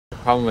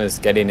Problem is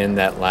getting in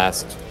that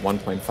last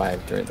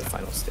 1.5 during the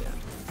final stand.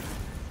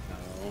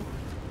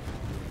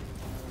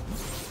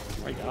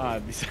 Oh my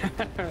god, these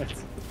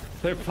ads.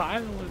 They're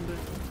piling it.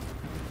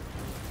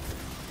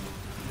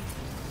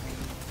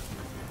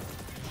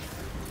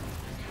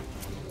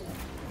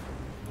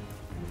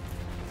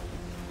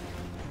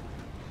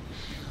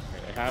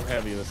 I have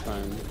heavy this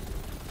time.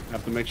 I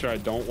have to make sure I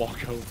don't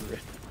walk over it.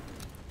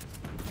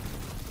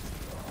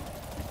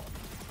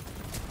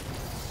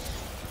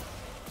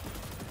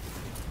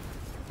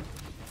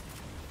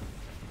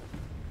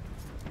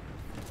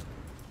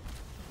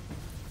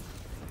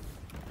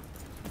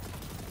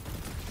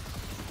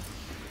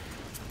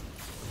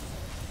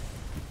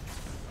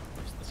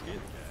 Where's the skate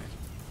guy?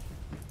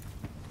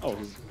 Oh,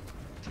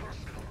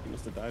 he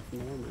must have died from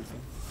the warmers.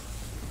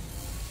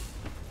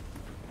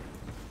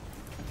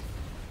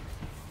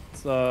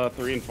 It's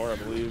 3 and 4, I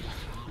believe.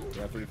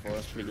 Yeah, 3 and 4.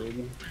 That's pretty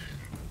good.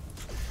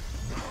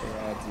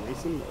 It's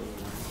Mason.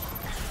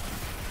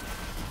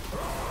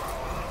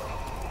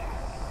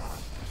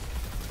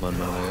 One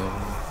more.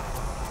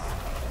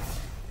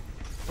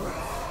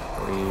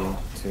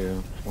 3,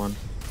 2, 1.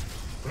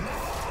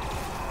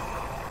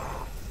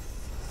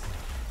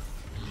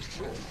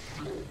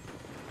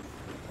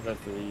 That's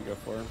 3. You go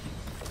for.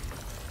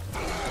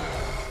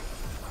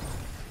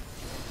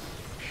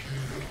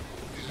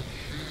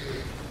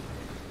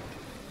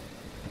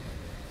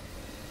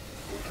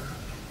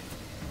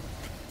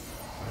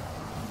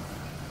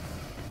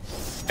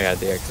 I got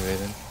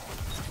deactivated.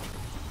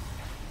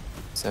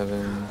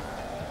 7.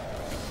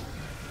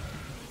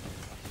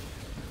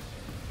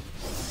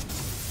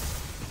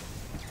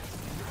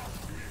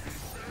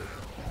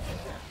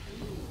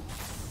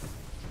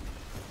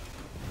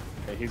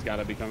 Okay, he's got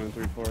to be coming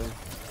 3-4.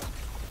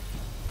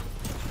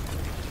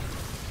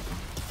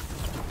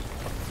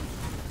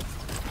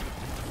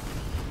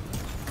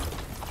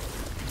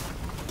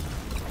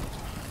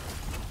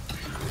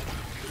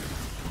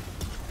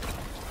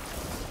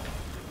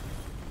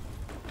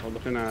 We're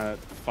looking at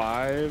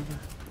 5,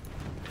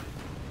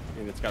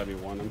 and it's got to be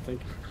 1, I'm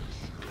thinking.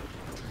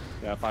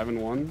 Yeah, 5 and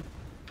 1.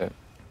 Okay.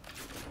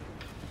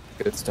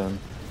 It's done.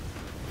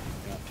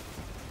 Yeah.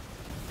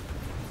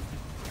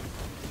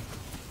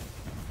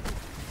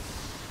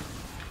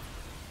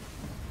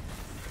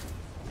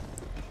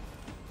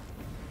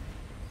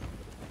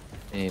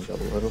 Need a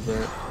little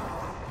bit.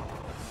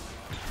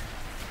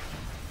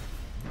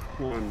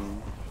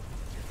 1,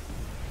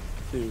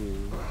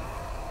 2,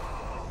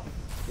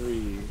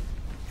 3,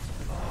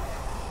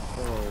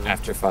 4.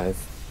 After 5.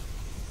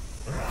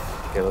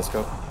 Okay, let's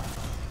go.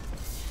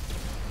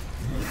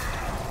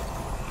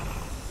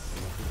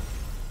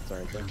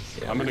 Sorry, okay.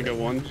 Yeah, I'm gonna go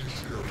 1.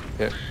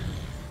 Okay.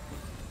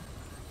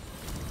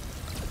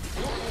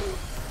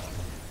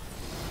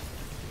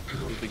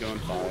 I'll be going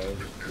 5.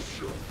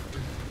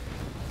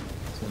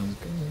 Sounds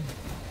good.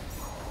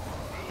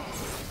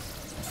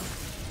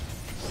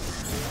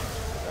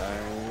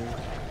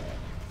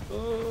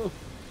 Oh.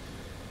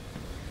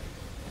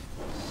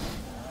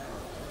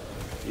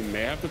 You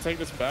may have to take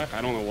this back.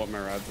 I don't know what my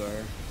rods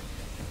are.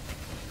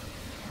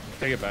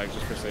 Take it back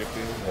just for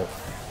safety. Yep.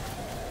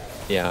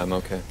 Yeah, I'm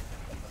okay.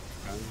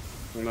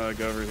 I'm gonna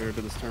go over here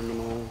to this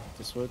terminal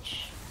to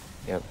switch.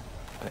 Yep.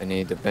 I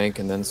need to bank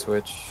and then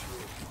switch.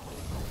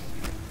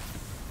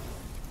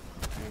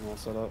 I'm all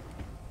set up.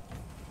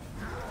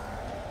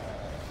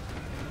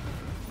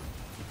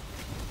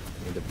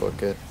 Need to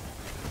book it.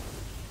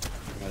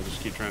 I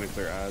just keep trying to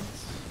clear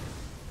ads.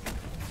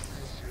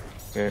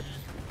 Okay.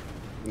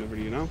 Whenever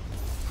you know.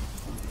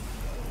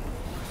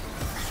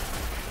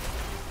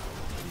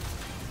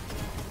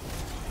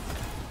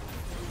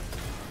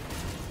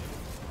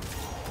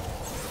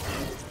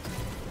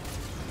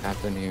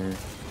 Happen here.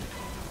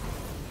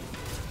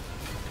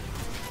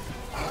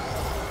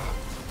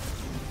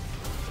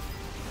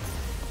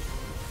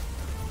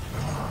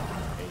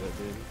 Hate it,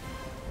 dude.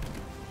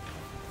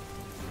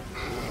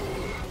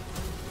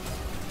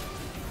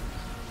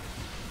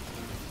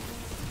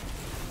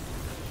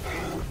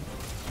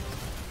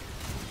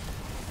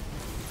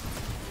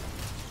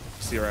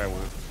 See where I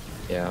went.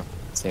 Yeah,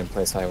 same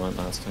place I went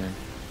last time.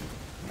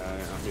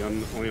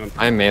 Only on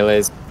My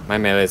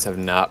melees have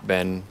not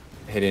been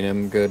hitting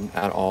him good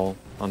at all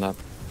on that.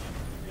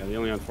 Yeah, the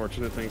only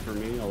unfortunate thing for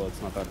me, although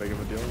it's not that big of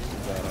a deal,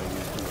 is that I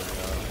used to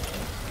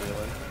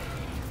melee.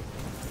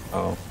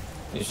 Oh,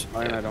 you should.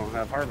 And I don't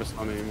have harvest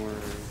on anymore.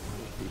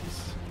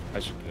 Oops. I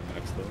should get it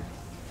back still.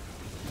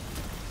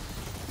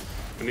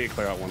 I need to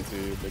clear out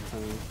 1-2 big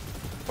time.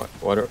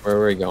 Where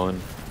are we going?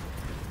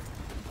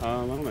 I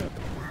don't know.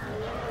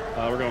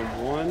 We're going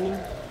 1,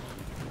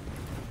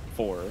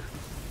 4.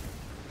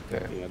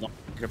 Okay. Yeah, don't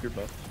pick up your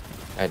buff.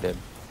 I did.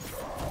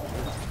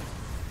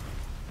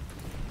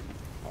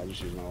 I'll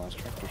just use my last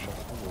tractor shot.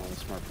 Oh,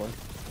 smart play.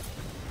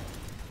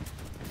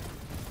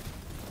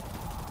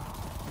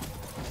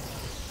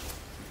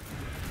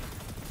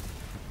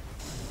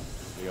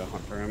 We go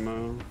hunt for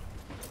ammo.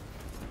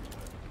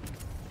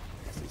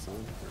 I see some.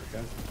 There we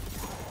go.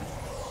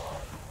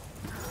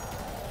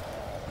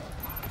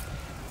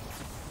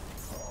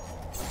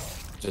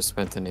 just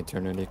spent an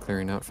eternity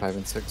clearing out 5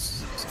 and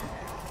 6. So.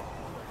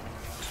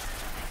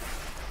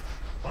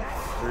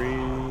 3,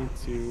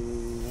 2,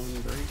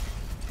 1, break.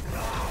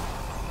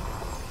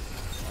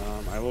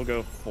 I will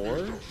go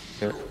 4.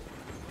 Yep.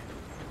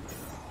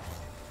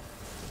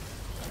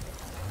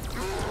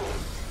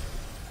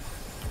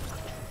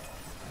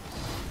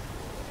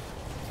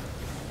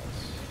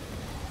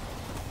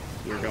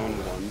 You're going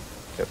 1.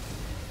 Yep.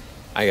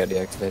 I got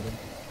deactivated.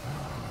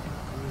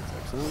 That's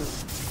excellent.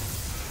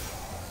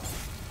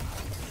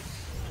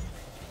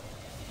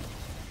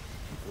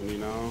 What do you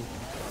know?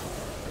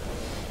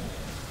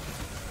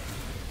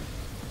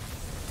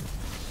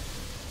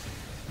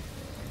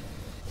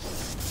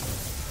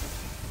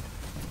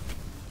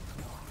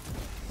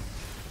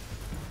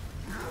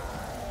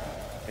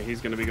 Okay,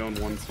 he's gonna be going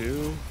 1,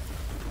 2.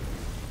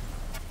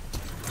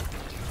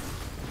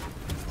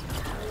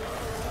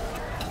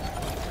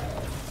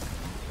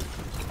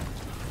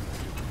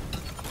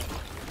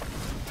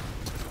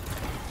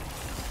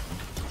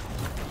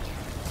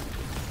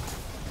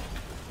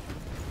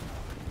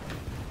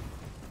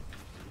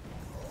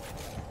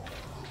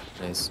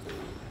 Nice.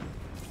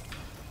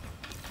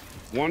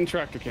 1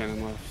 tractor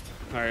cannon left.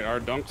 Alright, our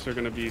dunks are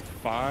gonna be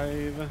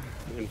 5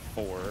 and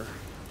 4.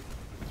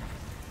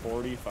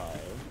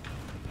 45.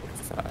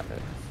 5.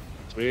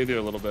 So we need to do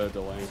a little bit of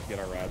delay to get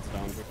our rads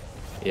down.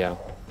 Yeah.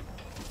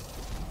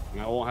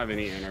 And I won't have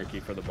any anarchy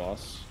for the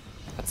boss.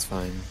 That's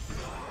fine.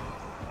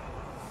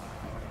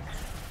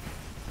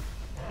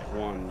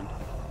 1,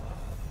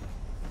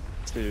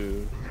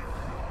 2,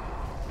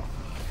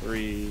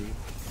 3,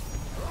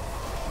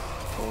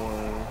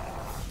 4,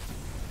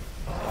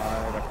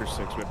 5. After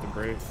 6, we have to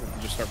break. We have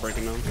to just start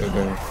breaking down.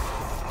 Okay.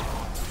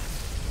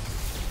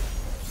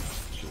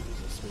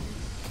 Jesus, man.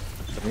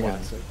 The Yeah.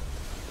 classic.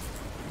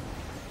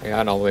 I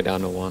got all the way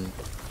down to 1.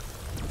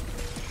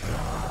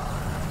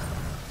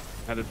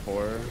 Headed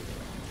 4.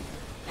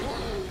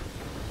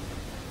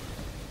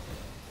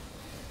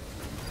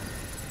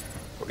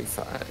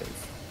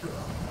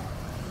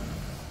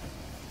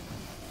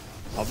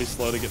 I'll be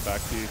slow to get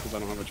back to you because I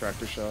don't have a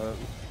tractor shot.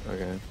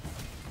 Okay.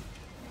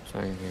 So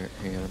I can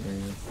hang out there.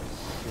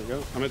 There we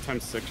go. I'm at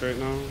times 6 right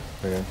now.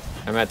 Okay.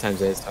 I'm at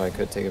times 8, so I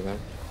could take it back.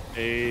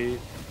 8.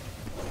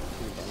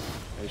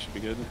 8 should be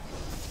good.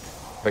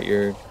 But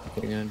you're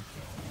again.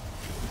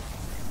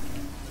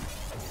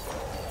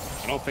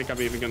 I don't think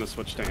I'm even going to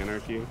switch to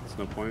anarchy. There's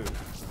no point.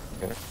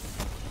 Okay.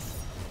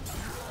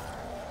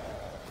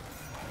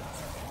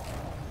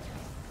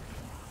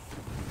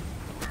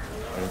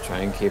 I'm gonna try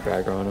and keep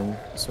aggro on him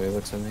so he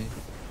looks at me.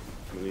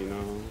 You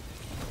know,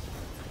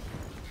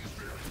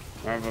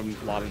 I have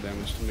a lot of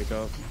damage to make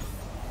up.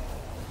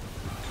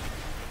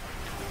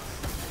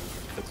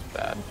 That's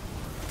bad.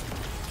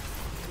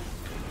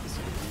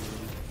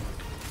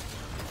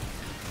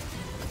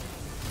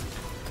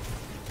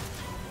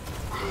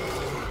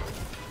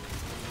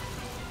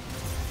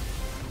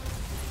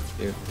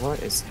 Dude, what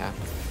is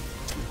happening?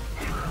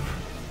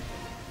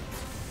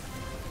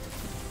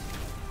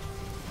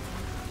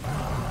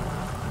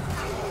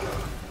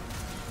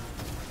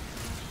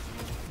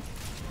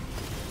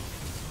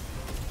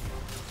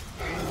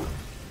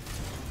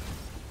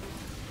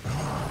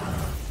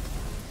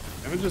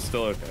 Damage is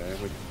still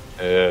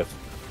okay.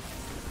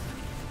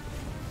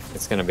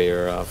 It's gonna be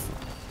rough.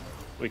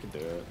 We can do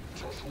it.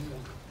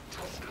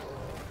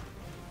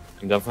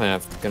 I'm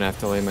definitely gonna have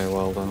to lay my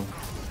well though.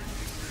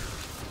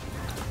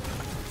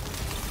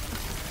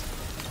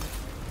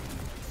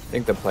 I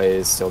think the play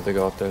is still to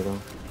go up there though.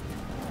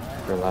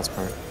 For the last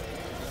part.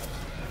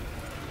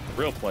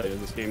 The real play is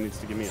this game needs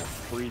to give me a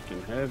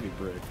freaking heavy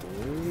break,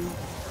 man.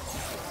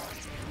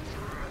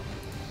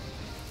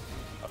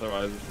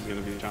 Otherwise, this is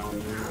gonna be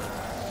challenging.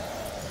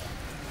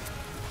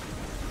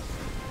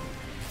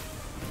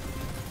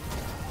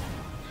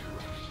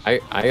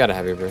 I got a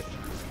heavy break.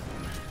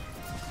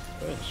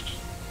 Fish.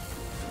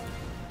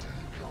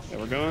 Yeah,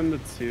 we're going to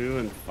 2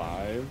 and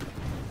 5.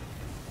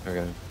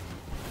 Okay.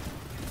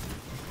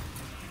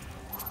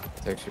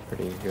 It's actually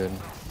pretty good.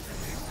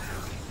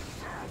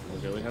 We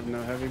really have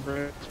no heavy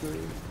breaks,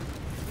 man.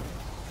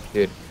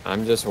 Dude,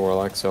 I'm just a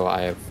warlock, so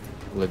I have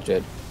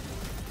legit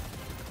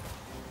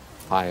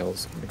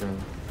piles on the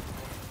ground.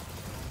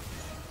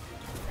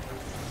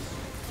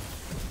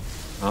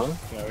 Huh?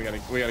 Yeah, we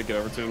gotta get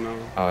over to him now.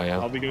 Oh yeah.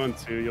 I'll be going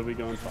 2, you'll be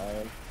going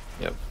 5.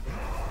 Yep.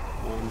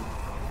 1,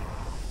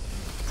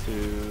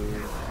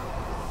 2,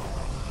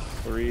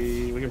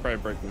 3. We can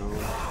probably break now.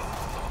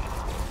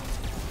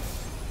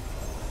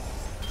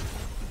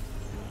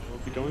 We'll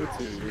be going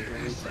 2. You're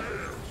going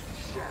 5.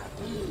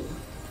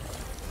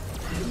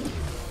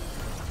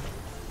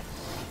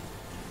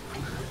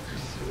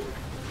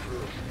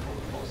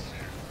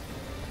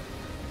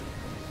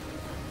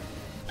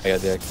 I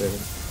got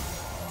deactivated.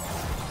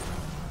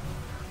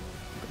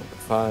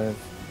 5.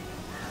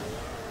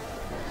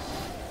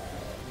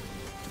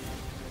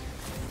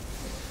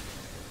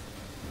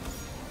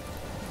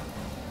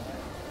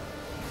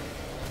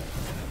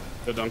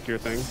 Go dunk your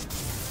thing.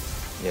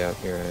 Yeah,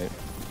 you're right.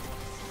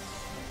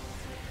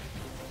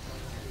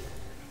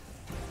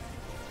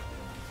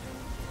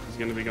 He's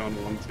gonna be going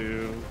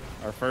 1-2.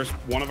 Our first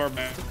one of our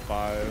bands is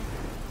 5.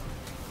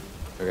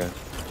 Okay.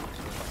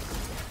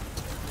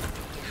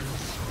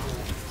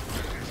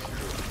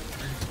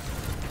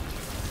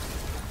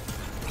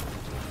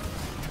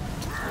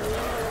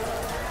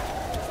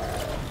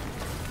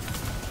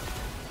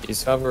 You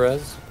still have a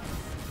res?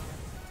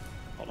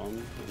 Hold on.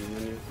 In the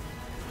menu.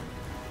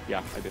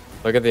 Yeah, I did.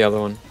 Look at the other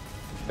one.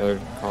 The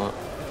other call it.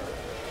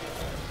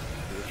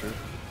 Sure.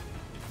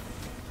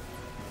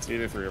 It's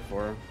either 3 or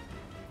 4.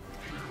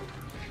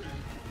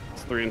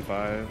 It's 3 and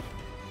 5.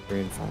 3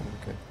 and 5,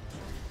 okay.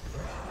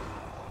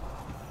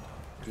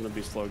 I'm gonna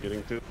be slow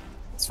getting to.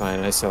 It's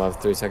fine, I still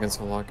have 3 seconds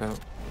to lock out.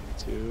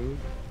 2.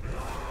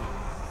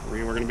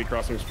 3, we're gonna be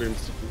crossing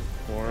streams.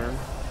 4.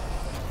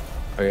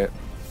 Okay.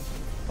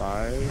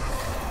 5.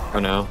 Oh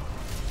no.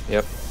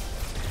 Yep.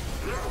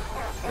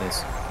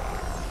 Nice.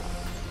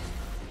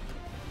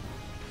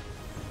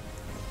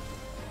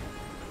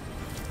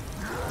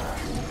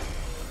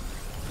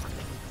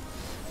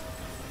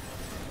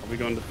 I'll be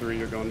going to 3,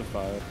 you're going to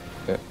 5.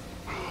 Okay.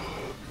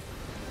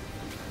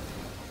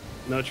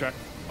 No track.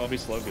 I'll be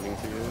slow getting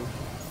to you.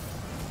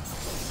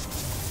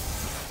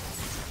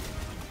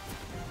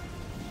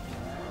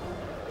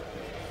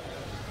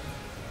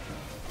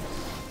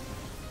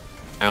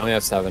 I only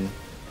have 7.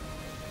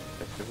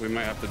 We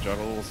might have to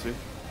juggle, we'll see. You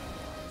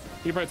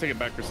can probably take it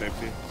back for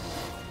safety.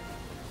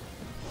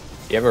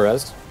 You have a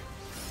res?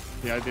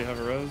 Yeah, I do have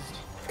a res.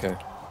 Okay.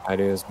 I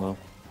do as well.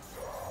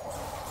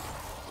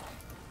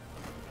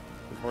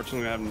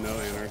 Unfortunately, I have no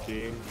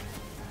anarchy.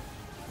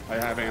 I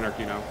have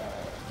anarchy now.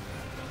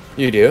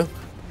 You do?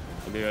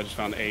 I do, I just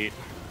found 8.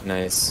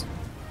 Nice.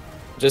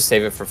 Just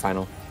save it for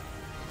final.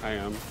 I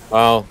am.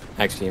 Well,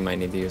 actually, you might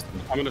need to use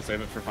them. I'm gonna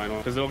save it for final,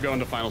 because it'll go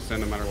into final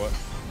sin no matter what.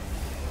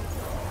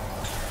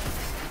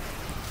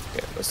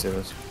 Okay, let's do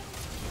this.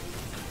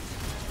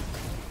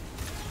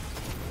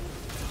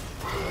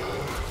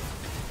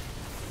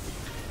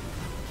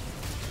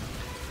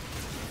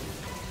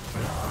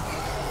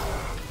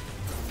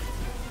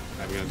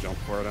 I'm gonna jump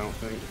for it, I don't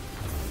think.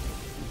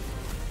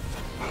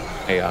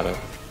 I got it.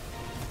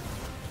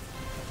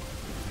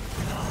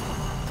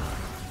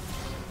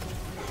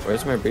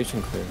 Where's my breach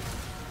and clear?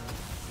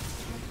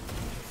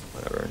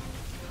 Whatever.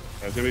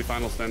 Yeah, it's gonna be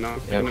final stand now.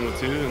 Yep. Taking in with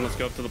 2, and let's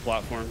go up to the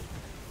platform.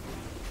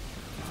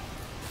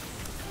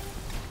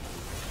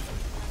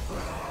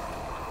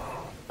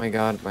 My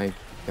god, my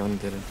gun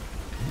didn't.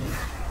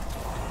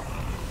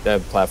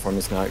 That platform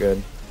is not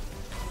good.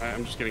 Alright,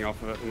 I'm just getting off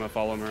of it. I'm gonna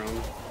follow him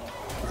around.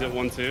 Is it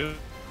 1-2?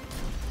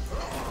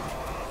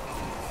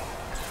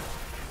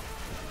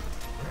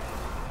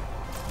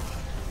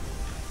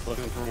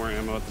 Looking for more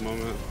ammo at the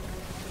moment.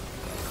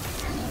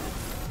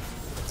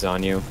 It's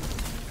on you.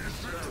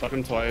 Stuck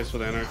him twice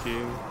with anarchy.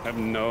 I have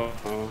no.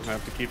 Oh, I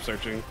have to keep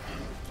searching.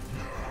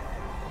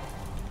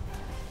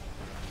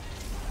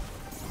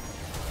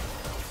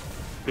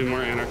 Do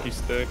more anarchy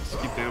sticks.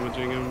 Keep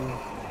damaging him.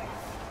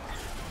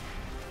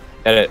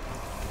 Get it.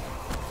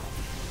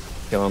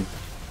 Kill him.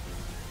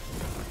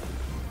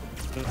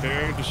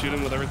 Okay, just shoot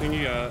him with everything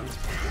you got.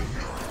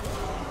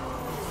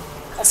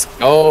 Let's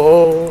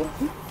go.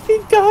 We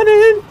got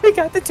it. We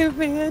got the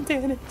 2-man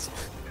Taniks.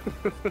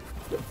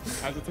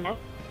 How's it tomorrow?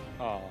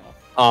 Oh.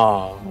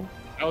 Oh.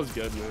 That was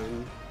good,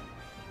 man.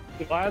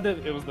 Glad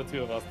that it was the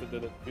 2 of us that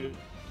did it, dude.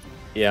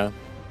 Yeah.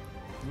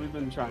 We've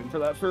been trying for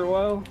that for a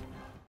while.